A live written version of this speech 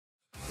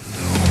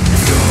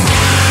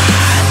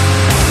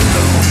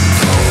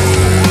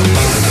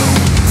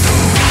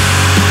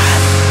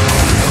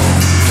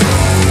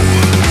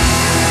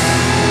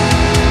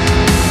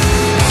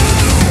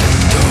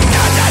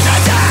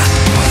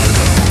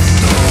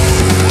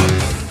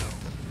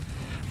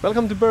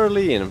Welcome to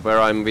Berlin, where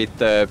I'm with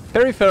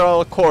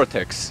Peripheral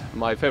Cortex,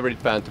 my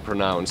favorite band to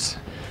pronounce.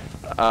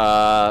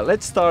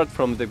 Let's start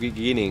from the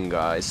beginning,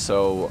 guys.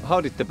 So,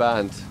 how did the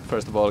band,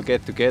 first of all,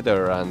 get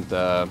together, and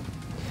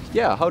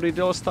yeah, how did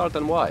it all start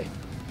and why?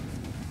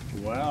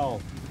 Well,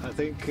 I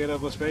think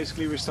that was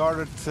basically we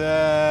started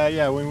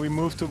when we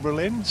moved to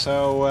Berlin.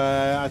 So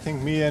I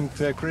think me and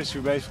Chris,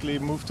 we basically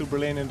moved to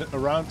Berlin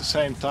around the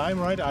same time,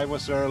 right? I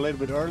was there a little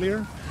bit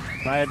earlier.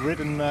 I had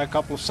written a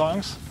couple of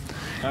songs.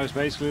 I was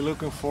basically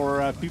looking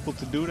for people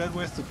to do that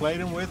with, to play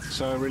them with.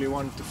 So I really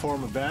wanted to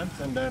form a band.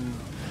 And then,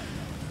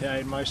 yeah,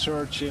 in my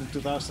search in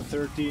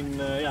 2013,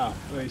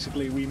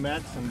 basically we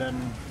met, and then,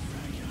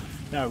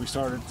 yeah, we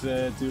started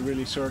to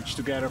really search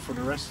together for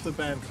the rest of the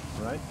band,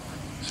 right?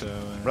 So.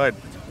 Right.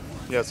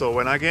 Yeah. So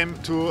when I came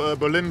to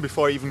Berlin,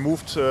 before I even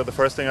moved, the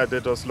first thing I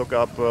did was look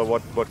up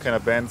what kind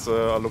of bands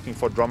are looking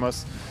for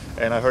drummers,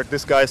 and I heard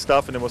this guy's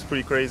stuff, and it was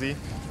pretty crazy.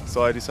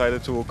 So I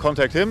decided to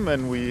contact him,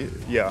 and we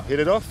hit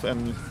it off.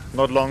 And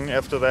not long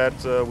after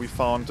that, we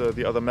found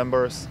the other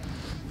members,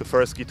 the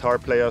first guitar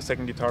player,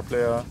 second guitar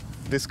player,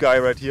 this guy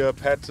right here,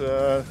 Pat.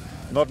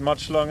 Not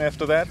much long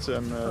after that,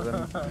 and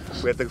then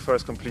we had the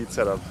first complete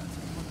setup.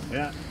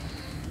 Yeah,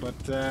 but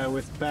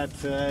with Pat,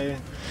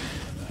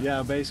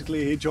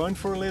 basically he joined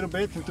for a little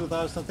bit in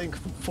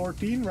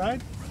 2014,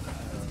 right?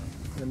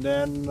 And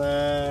then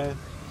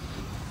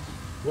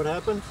what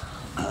happened?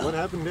 What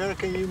happened there?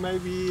 Can you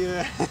maybe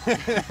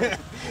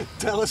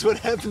tell us what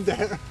happened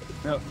there?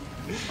 No,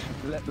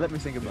 let me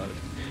think about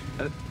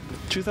it.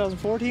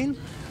 2014?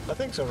 I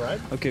think so,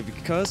 right? Okay,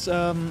 because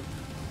I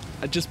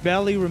just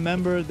barely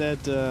remember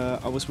that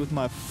I was with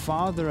my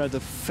father at the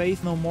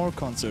Faith No More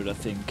concert, I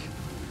think,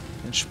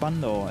 in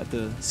Spandau at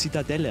the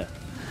Citadelle.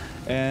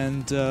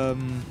 And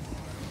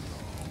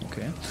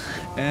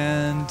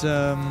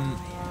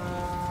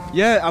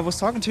I was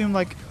talking to him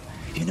like,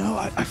 you know,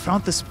 I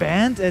found this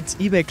band at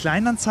eBay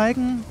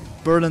Kleinanzeigen,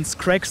 Berlin's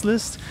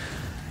Craigslist,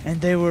 and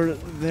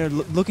they're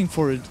looking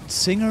for a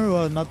singer,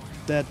 or not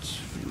that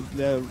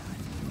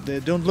they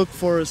don't look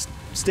for a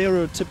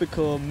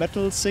stereotypical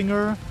metal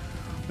singer,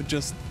 who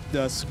just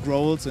does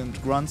growls and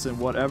grunts and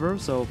whatever.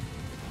 So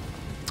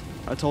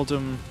I told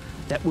him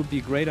that would be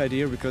a great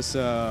idea, because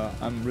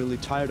I'm really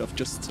tired of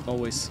just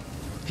always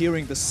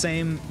hearing the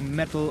same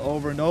metal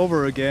over and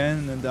over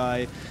again, and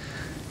I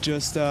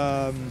just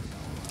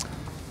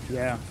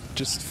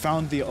just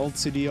found the old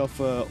CD of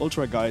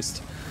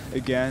Ultrageist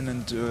again,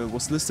 and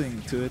was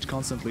listening to it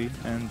constantly,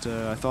 and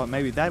I thought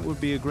maybe that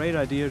would be a great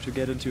idea to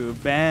get into a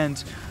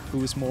band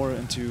who is more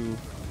into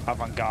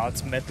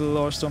avant-garde metal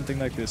or something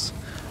like this.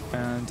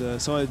 And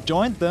so I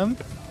joined them,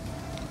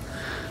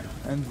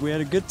 and we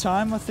had a good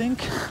time, I think,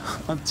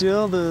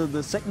 until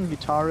the second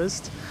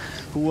guitarist,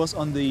 who was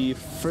on the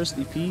first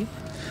EP,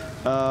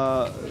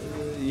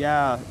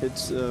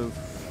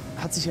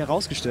 hat sich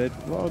herausgestellt.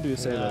 How do you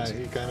say that?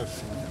 He kind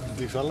of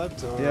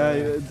developed. Or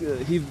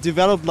he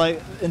developed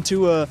like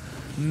into a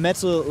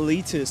metal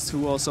elitist who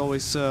was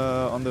always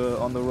on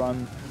the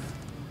run,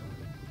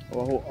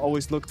 or who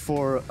always looked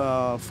for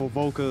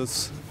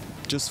vocals,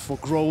 just for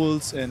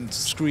growls and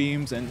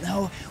screams, and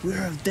no,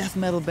 we're a death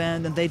metal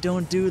band and they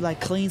don't do like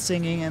clean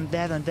singing and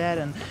that,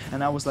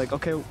 and I was like,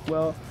 okay,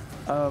 well,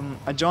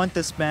 I joined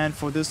this band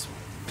for this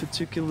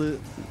particular,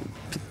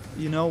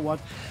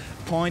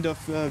 point of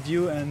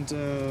view, and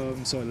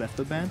so I left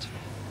the band.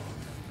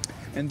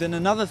 And then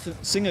another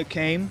singer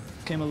came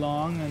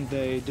along, and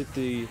they did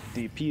the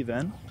EP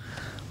then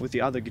with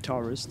the other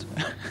guitarist.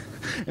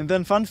 And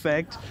then, fun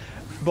fact,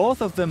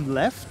 both of them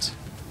left.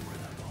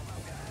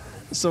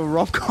 So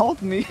Rob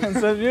called me and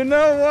said, you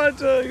know what,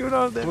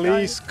 that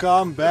please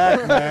come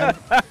back, man.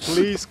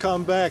 Please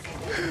come back.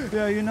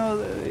 Yeah,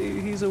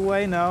 he's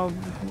away now.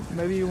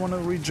 Maybe you want to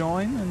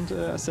rejoin? And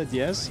I said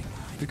yes,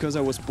 because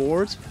I was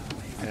bored.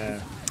 Yeah.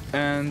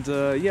 And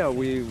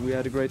we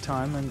had a great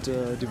time and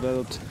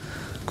developed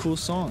cool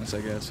songs,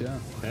 I guess. Yeah.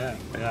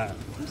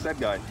 Who's that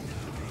guy?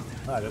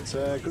 That's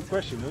a good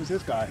question. Who's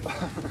this guy?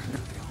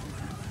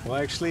 Well,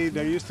 actually,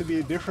 there used to be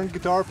a different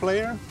guitar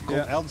player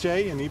called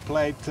LJ, and he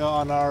played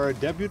on our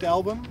debut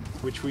album,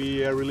 which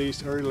we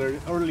released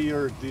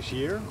earlier this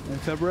year. In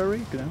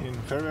February? In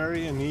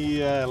February, and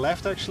he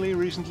left actually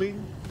recently.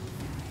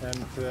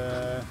 And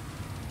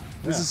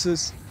this is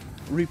his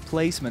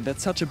replacement.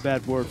 That's such a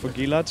bad word for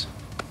Gilad.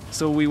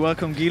 So we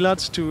welcome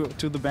Gilad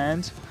to the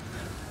band.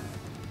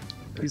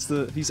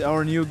 He's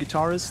our new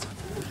guitarist,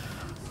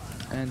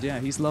 and yeah,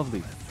 he's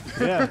lovely.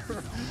 Yeah,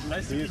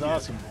 Nice to he's be here.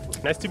 awesome.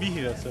 Nice to be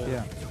here. So.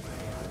 Yeah.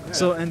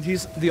 So, and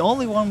he's the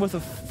only one with a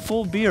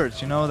full beard,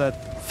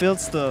 that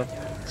fills the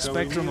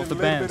spectrum of the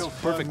band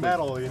perfectly.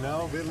 Metal, a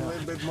little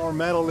bit more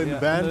metal in the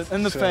band.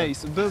 In the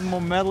face, a bit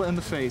more metal in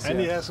the face. And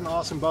he has an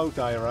awesome bow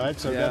tie, right?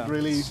 So that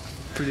really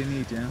pretty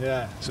neat, yeah.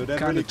 Yeah, so that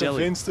Kinda really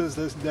jelly. convinced us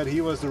that he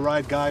was the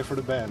right guy for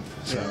the band.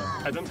 So.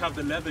 I don't have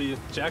the leather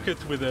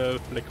jacket with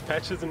like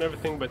patches and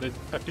everything, but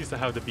at least I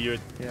have the beard.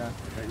 Yeah,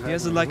 he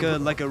has like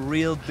a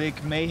real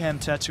big mayhem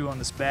tattoo on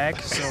his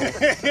back, so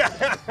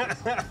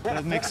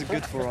that makes it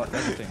good for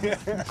everything.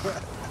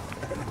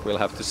 We'll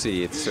have to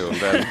see it soon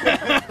then.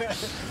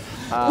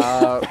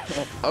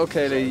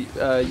 Okay,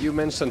 you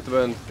mentioned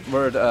the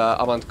word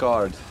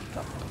avant-garde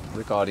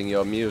regarding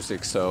your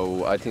music,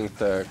 so I think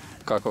the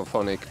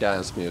cacophonic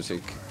dance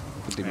music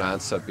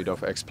demands a bit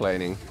of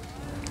explaining.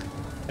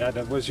 Yeah,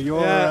 that was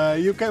your. Yeah.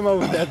 You came up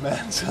with that,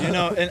 man. So. You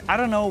know, and I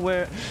don't know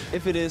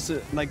if it is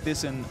like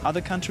this in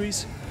other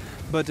countries,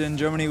 but in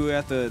Germany we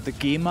have the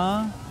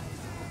GEMA.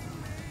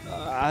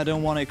 I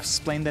don't want to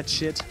explain that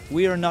shit.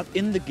 We are not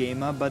in the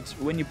GEMA, but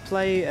when you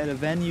play at a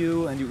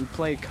venue and you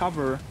play a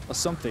cover or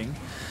something,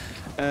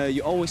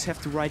 you always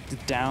have to write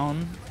it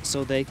down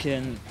so they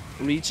can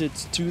reach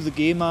it to the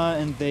GEMA,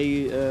 and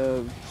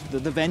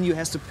the venue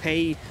has to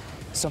pay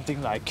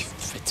something like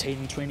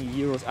 15, 20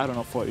 euros, I don't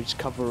know, for each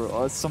cover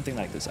or something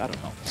like this, I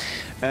don't know.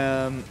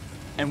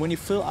 And when you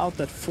fill out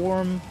that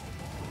form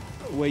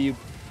where you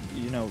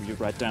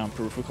write down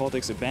Peripheral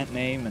Cortex, the band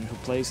name and who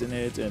plays in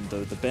it, and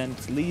the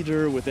band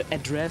leader with the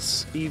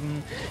address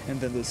even,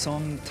 and then the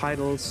song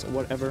titles,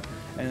 whatever.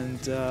 And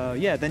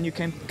then you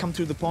can come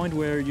to the point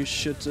where you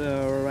should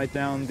write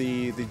down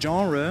the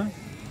genre.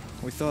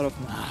 We thought of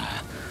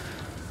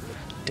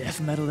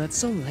death metal, that's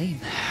so lame.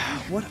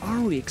 What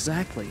are we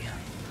exactly?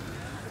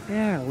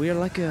 Yeah, we are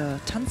like a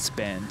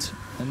Tanzband.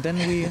 And then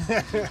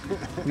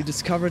we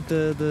discovered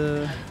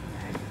the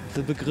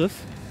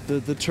Begriff,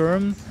 the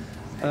term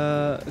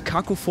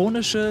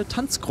kakophonische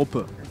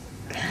Tanzgruppe.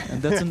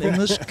 And that's in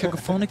English,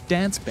 cacophonic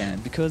dance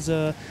band, because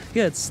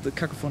it's the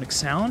cacophonic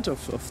sound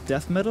of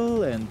death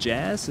metal and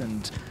jazz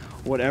and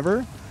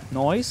whatever,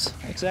 noise,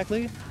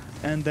 exactly.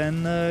 And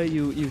then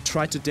you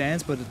try to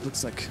dance, but it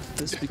looks like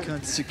this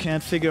because you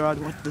can't figure out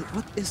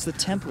what is the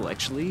tempo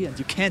actually, and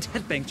you can't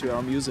headbang to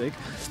our music.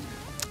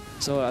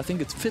 So I think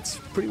it fits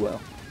pretty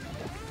well.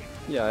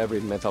 Yeah, every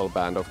metal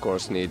band of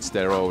course needs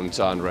their own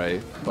genre,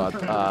 but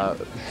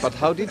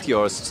how did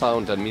your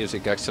sound and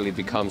music actually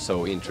become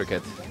so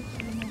intricate?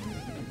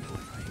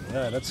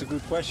 Yeah, that's a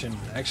good question.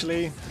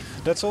 Actually,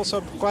 that's also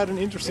quite an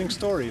interesting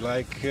story.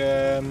 Like,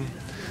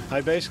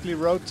 I basically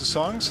wrote the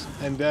songs,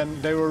 and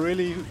then they were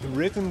really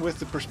written with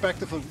the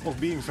perspective of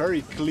being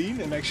very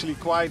clean and actually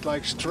quite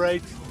like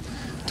straight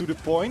to the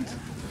point.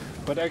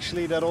 But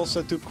actually, that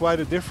also took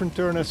quite a different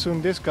turn as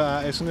soon as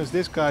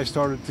this guy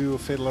started to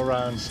fiddle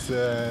around.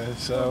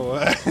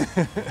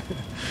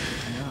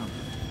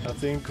 I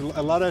think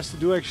a lot has to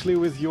do actually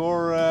with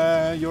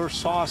your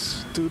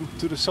sauce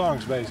to the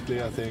songs,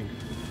 basically. I think.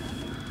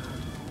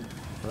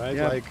 Right,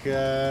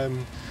 yeah.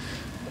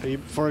 Like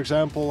for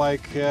example,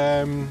 like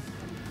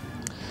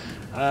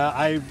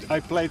I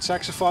played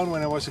saxophone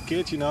when I was a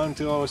kid,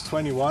 until I was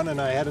 21,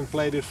 and I hadn't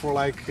played it for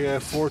like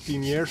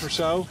 14 years or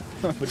so.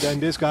 But then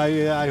this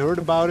guy, I heard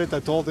about it. I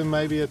told him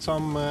maybe at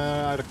some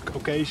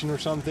occasion or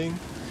something,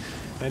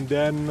 and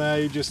then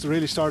he just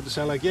really started to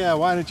say like, yeah,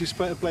 why don't you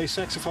play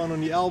saxophone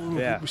on the album?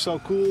 Yeah. It would be so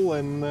cool,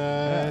 and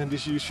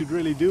you should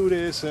really do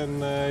this,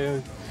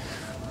 and.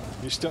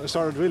 You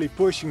started really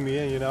pushing me,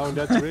 and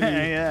that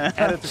really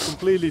added a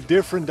completely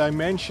different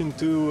dimension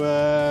to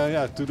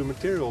the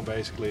material,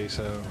 basically.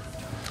 So.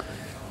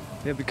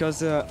 Yeah,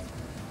 because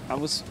I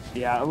was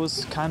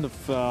kind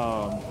of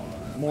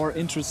more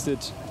interested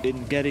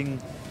in getting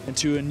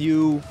into a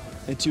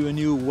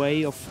new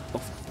way of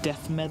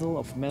death metal,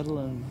 of metal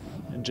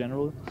in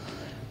general,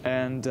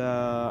 and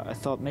I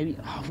thought maybe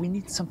we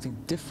need something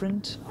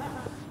different.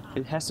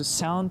 It has to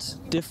sound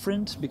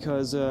different,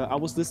 because I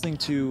was listening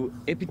to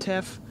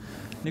Epitaph,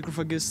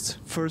 Necrophagist's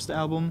first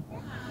album,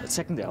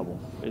 second album,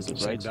 is it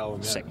right? Second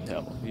album, yeah. Second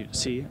album. You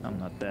see, I'm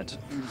not that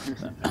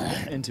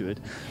into it,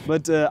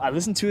 but I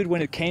listened to it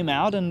when it came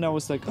out, and I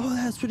was like, oh,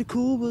 that's pretty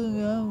cool.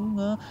 And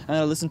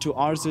I listened to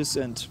Arsis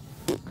and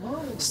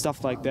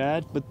stuff like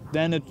that, but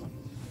then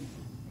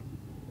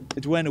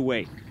it went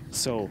away.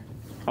 So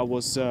I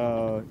was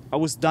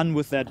done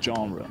with that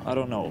genre. I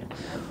don't know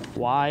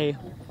why.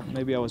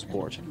 Maybe I was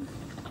bored.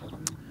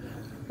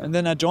 And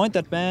then I joined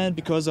that band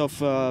because of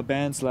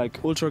bands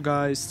like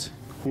Ultrageist,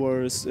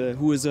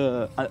 who is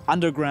an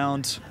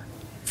underground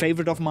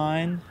favorite of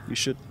mine. You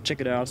should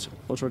check it out,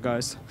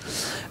 Ultrageist.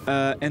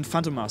 And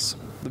Phantomas,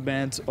 the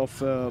band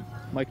of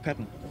Mike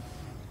Patton.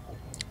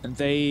 And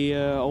they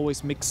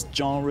always mixed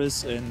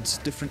genres and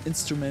different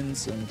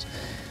instruments, and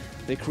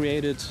they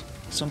created,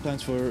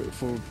 sometimes for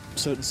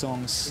certain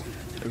songs,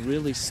 a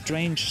really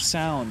strange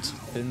sound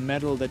in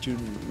metal that you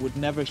would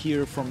never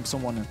hear from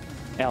someone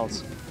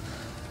else.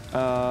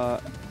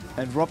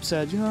 And Rob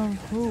said, I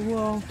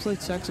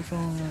played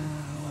saxophone.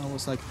 And I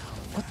was like,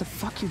 what the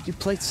fuck, you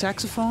played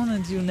saxophone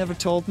and you never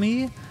told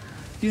me?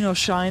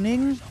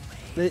 Shining,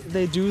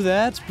 they do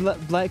that,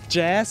 black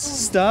jazz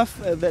stuff,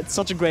 that's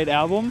such a great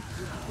album.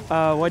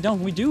 Why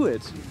don't we do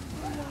it?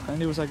 And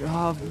he was like,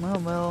 oh,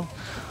 well.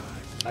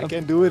 I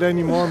can't do it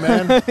anymore,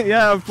 man.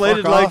 Yeah, I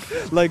played Fuck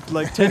it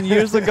like 10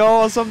 years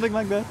ago or something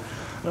like that.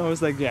 And I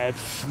was like, yeah,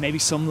 maybe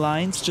some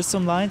lines, just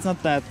some lines,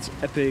 not that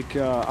epic,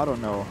 I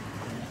don't know.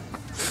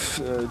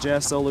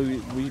 Jazz solo,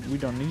 we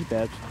don't need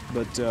that,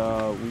 but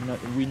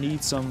we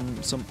need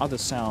some other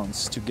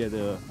sounds to get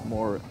a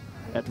more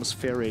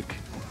atmospheric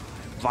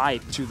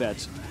vibe to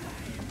that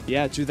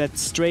yeah, to that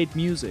straight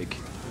music.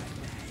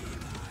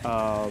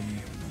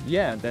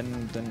 Yeah,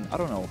 then I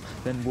don't know.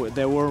 Then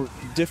there were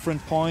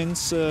different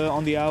points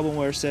on the album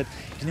where I said,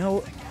 you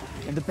know,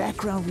 in the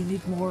background we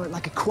need more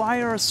like a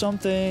choir or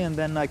something. And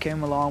then I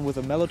came along with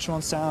a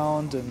mellotron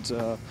sound, and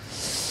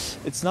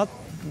it's not.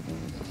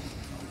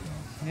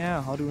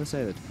 Yeah, how do I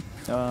say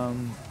that?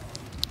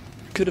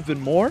 Could have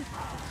been more,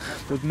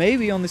 but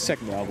maybe on the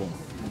second album.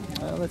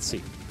 Let's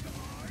see.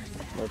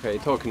 Okay,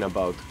 talking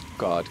about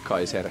God,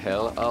 Kaiser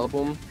Hell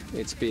album,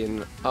 it's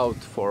been out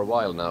for a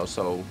while now,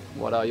 so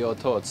what are your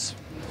thoughts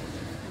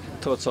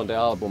on the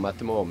album at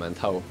the moment?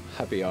 How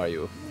happy are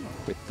you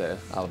with the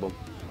album?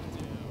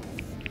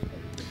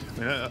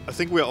 Yeah, I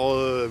think we're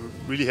all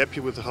really happy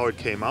with how it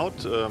came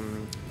out.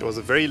 It was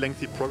a very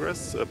lengthy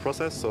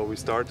process, so we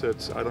started,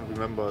 I don't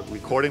remember,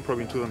 recording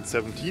probably in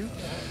 2017,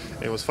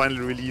 and it was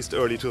finally released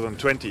early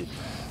 2020.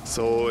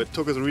 So it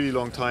took us a really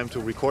long time to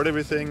record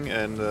everything,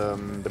 and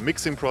the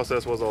mixing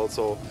process was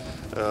also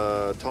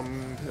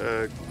Tom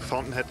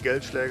Fountainhead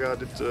Geldschläger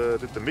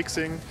did the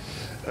mixing,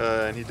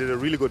 and he did a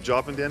really good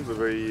job in the end. We're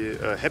very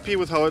happy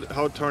with how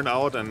it turned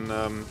out and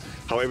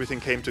how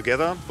everything came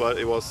together. But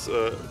it was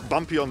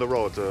bumpy on the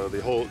road,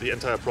 the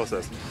entire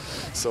process.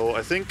 So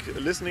I think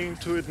listening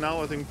to it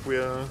now, I think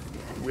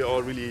we're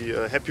all really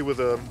happy with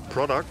the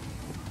product.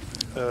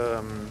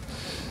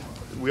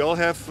 We all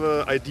have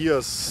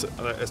ideas,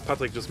 as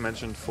Patrick just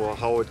mentioned, for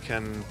how it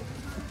can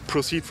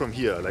proceed from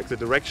here. Like the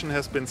direction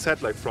has been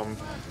set, like from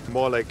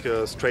more like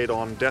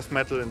straight-on death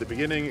metal in the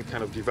beginning. It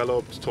kind of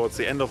developed towards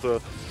the end of the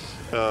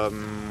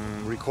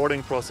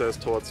recording process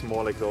towards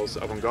more like those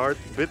avant-garde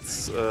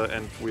bits,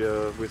 and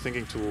we're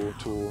thinking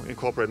to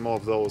incorporate more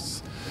of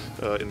those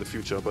in the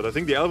future. But I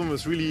think the album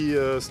is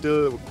really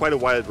still quite a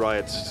wild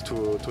ride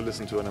to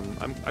listen to,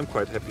 and I'm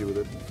quite happy with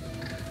it.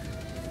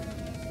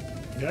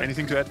 Yeah.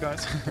 Anything to add,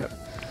 guys?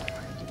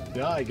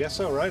 Yeah, I guess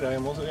so, right? I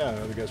am also, yeah,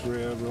 I guess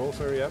we're all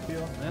very happy.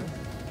 Yeah.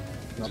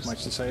 Not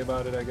much to say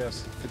about it, I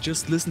guess. I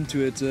just listened to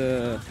it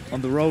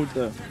on the road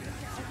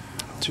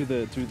to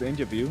the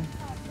interview.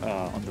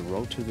 On the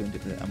road to the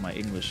interview. My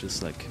English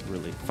is like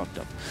really fucked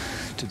up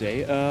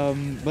today.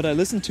 But I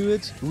listened to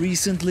it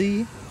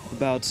recently,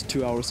 about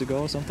 2 hours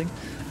ago or something,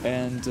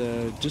 and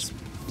just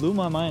blew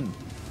my mind.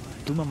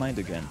 Blew my mind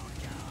again.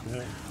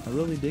 Yeah. I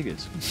really dig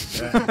it.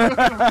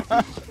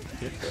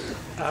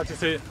 I have to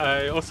say,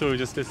 I also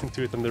just listened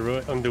to it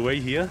on the way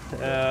here,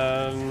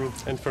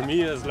 and for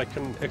me, as like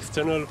an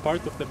external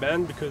part of the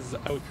band, because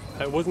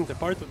I wasn't a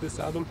part of this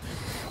album,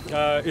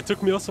 it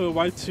took me also a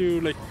while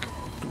to like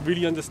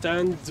really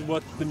understand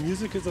what the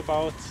music is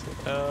about,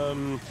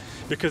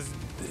 because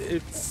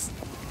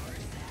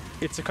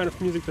it's a kind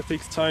of music that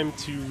takes time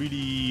to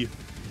really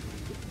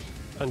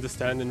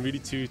understand and really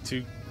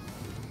to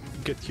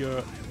get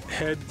your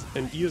head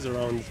and ears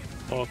around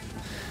of.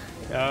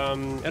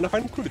 And I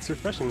find it cool, it's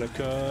refreshing, like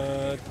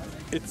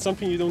it's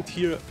something you don't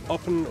hear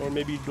often, or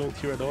maybe you don't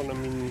hear at all. I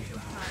mean,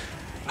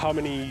 how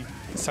many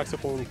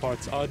saxophone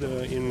parts are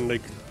there in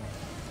like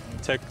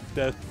tech,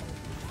 death,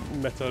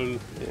 metal,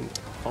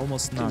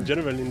 Almost none. in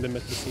general in the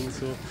metal scene?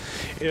 So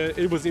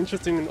it was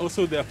interesting, and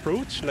also the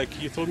approach,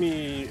 like you told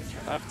me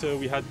after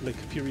we had like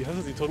a few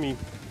rehearsals, you told me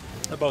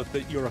about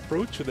your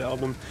approach to the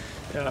album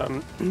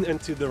and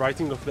to the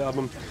writing of the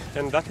album,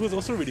 and that was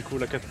also really cool.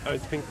 Like I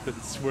think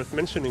that's worth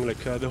mentioning,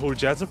 like the whole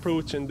jazz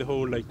approach and the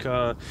whole like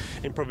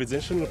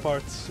improvisational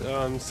part.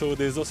 So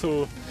there's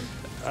also,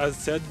 as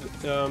said,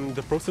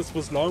 the process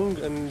was long,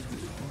 and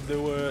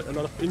there were a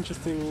lot of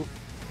interesting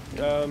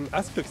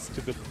aspects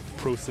to the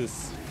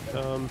process.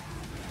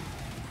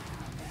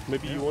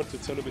 Maybe you want to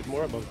tell a bit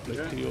more about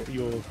like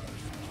your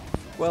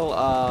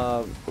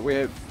Well,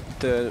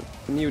 the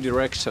new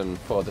direction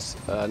for this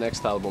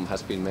next album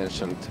has been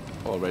mentioned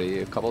already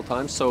a couple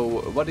times.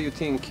 So, what do you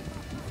think,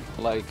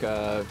 like,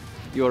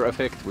 your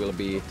effect will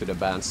be to the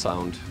band's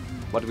sound?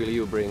 What will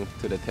you bring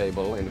to the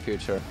table in the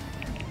future?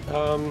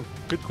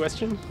 Good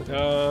question.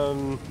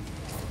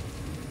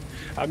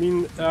 I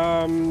mean,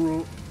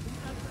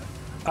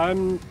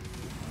 I'm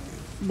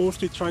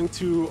mostly trying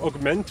to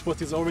augment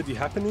what is already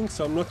happening,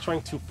 so I'm not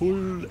trying to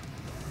pull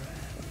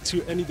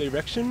to any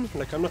direction.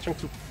 Like I'm not trying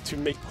to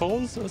make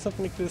calls or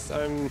something like this.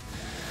 I'm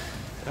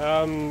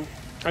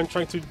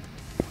trying to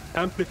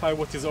amplify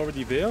what is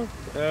already there.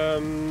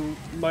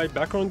 My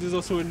background is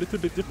also a little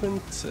bit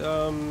different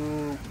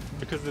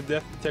because the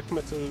death tech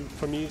metal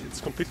for me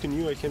it's completely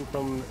new. I came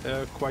from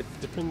a quite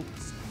different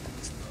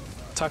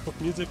type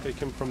of music. I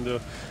came from the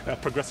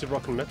progressive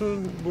rock and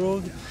metal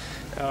world.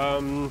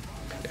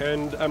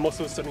 And I'm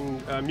also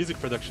studying music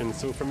production,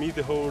 so for me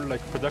the whole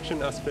like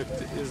production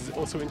aspect is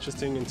also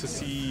interesting, and to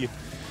see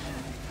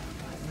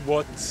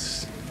what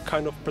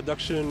kind of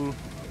production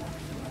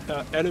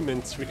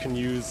elements we can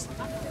use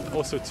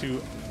also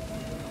to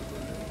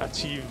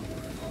achieve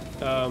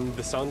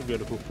the sound we're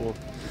looking for.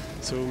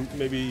 So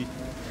maybe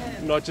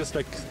not just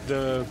like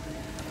the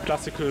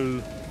classical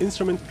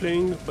instrument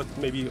playing, but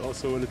maybe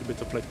also a little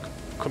bit of like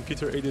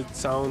computer-aided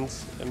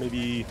sounds and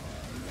maybe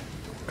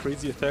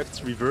crazy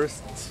effects,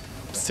 reversed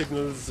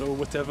signals or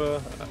whatever.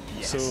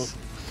 Yes. So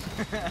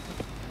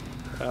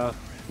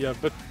Yeah,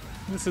 but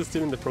this is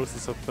still in the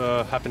process of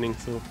happening,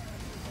 so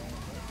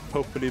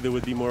hopefully there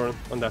will be more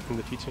on that in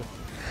the future.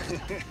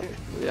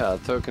 Yeah,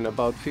 talking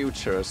about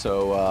future,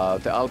 so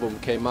the album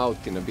came out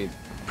in a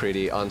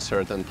pretty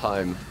uncertain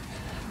time.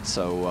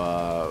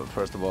 So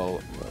first of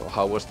all,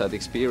 how was that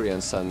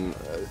experience, and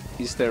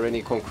is there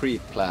any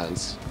concrete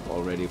plans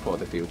already for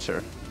the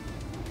future?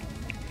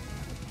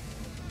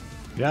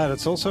 Yeah,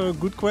 that's also a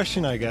good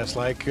question, I guess.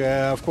 Like,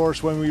 of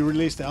course, when we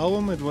released the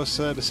album, it was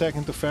the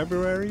 2nd of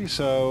February.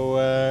 So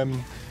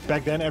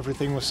back then,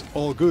 everything was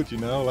all good, you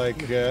know.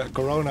 Like,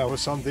 Corona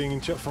was something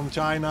from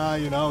China,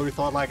 you know. We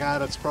thought, like,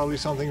 that's probably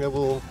something that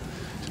will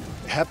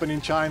happen in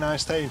China and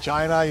stay in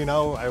China, you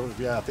know.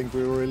 I think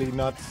we were really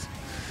not.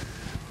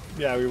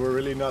 Yeah, we were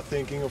really not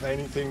thinking of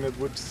anything that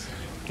would,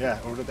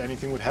 or that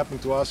anything would happen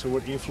to us or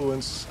would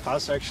influence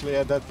us actually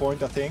at that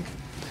point, I think.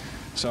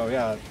 So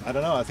yeah, I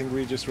don't know, I think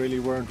we just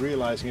really weren't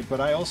realizing it, but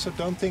I also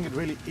don't think it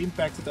really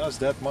impacted us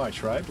that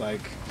much, right?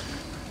 Like,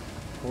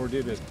 or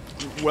did it?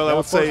 Well, I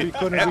would say we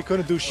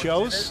couldn't do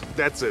shows.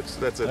 That's it.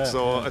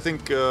 So I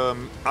think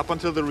up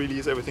until the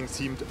release, everything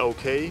seemed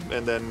okay,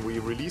 and then we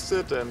released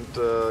it, and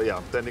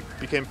then it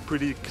became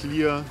pretty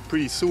clear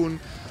pretty soon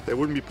that it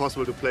wouldn't be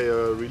possible to play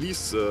a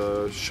release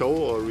show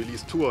or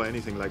release tour or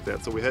anything like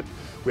that. So we had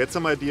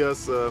some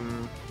ideas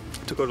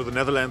to go to the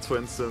Netherlands, for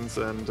instance,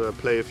 and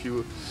play a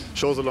few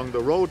shows along the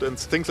road and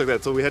things like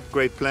that. So we had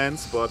great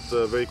plans, but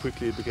very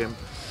quickly it became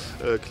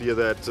clear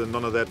that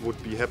none of that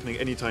would be happening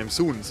anytime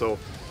soon. So,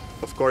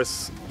 of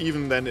course,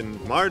 even then in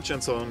March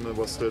and so on, it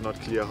was still not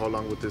clear how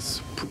long would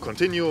this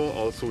continue,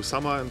 all through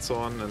summer and so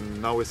on.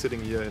 And now we're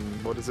sitting here in,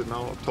 what is it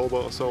now, October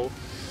or so,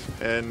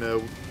 and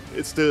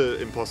it's still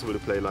impossible to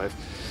play live.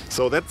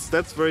 So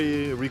that's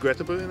very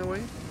regrettable in a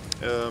way.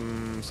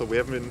 So we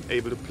haven't been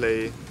able to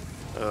play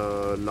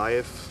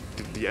live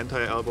the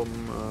entire album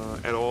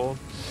at all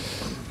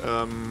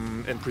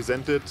and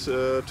present it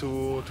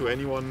to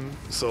anyone.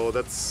 So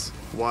that's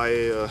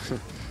why,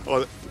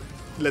 or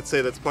let's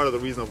say that's part of the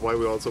reason of why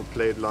we also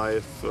played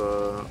live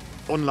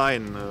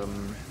online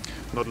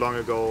not long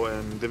ago.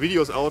 And the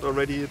video's out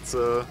already. It's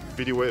a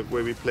video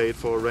where we played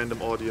for a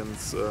random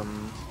audience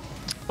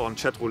on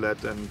Chat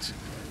Roulette and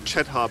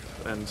Chat Hub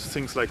and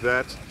things like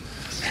that.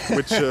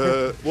 Which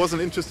was an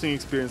interesting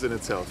experience in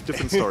itself.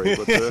 Different story,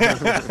 but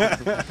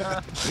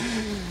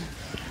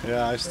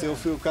yeah, I still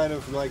feel kind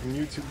of like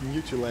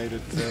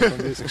mutilated from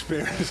this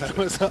experience, I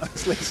must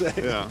honestly say.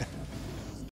 Yeah.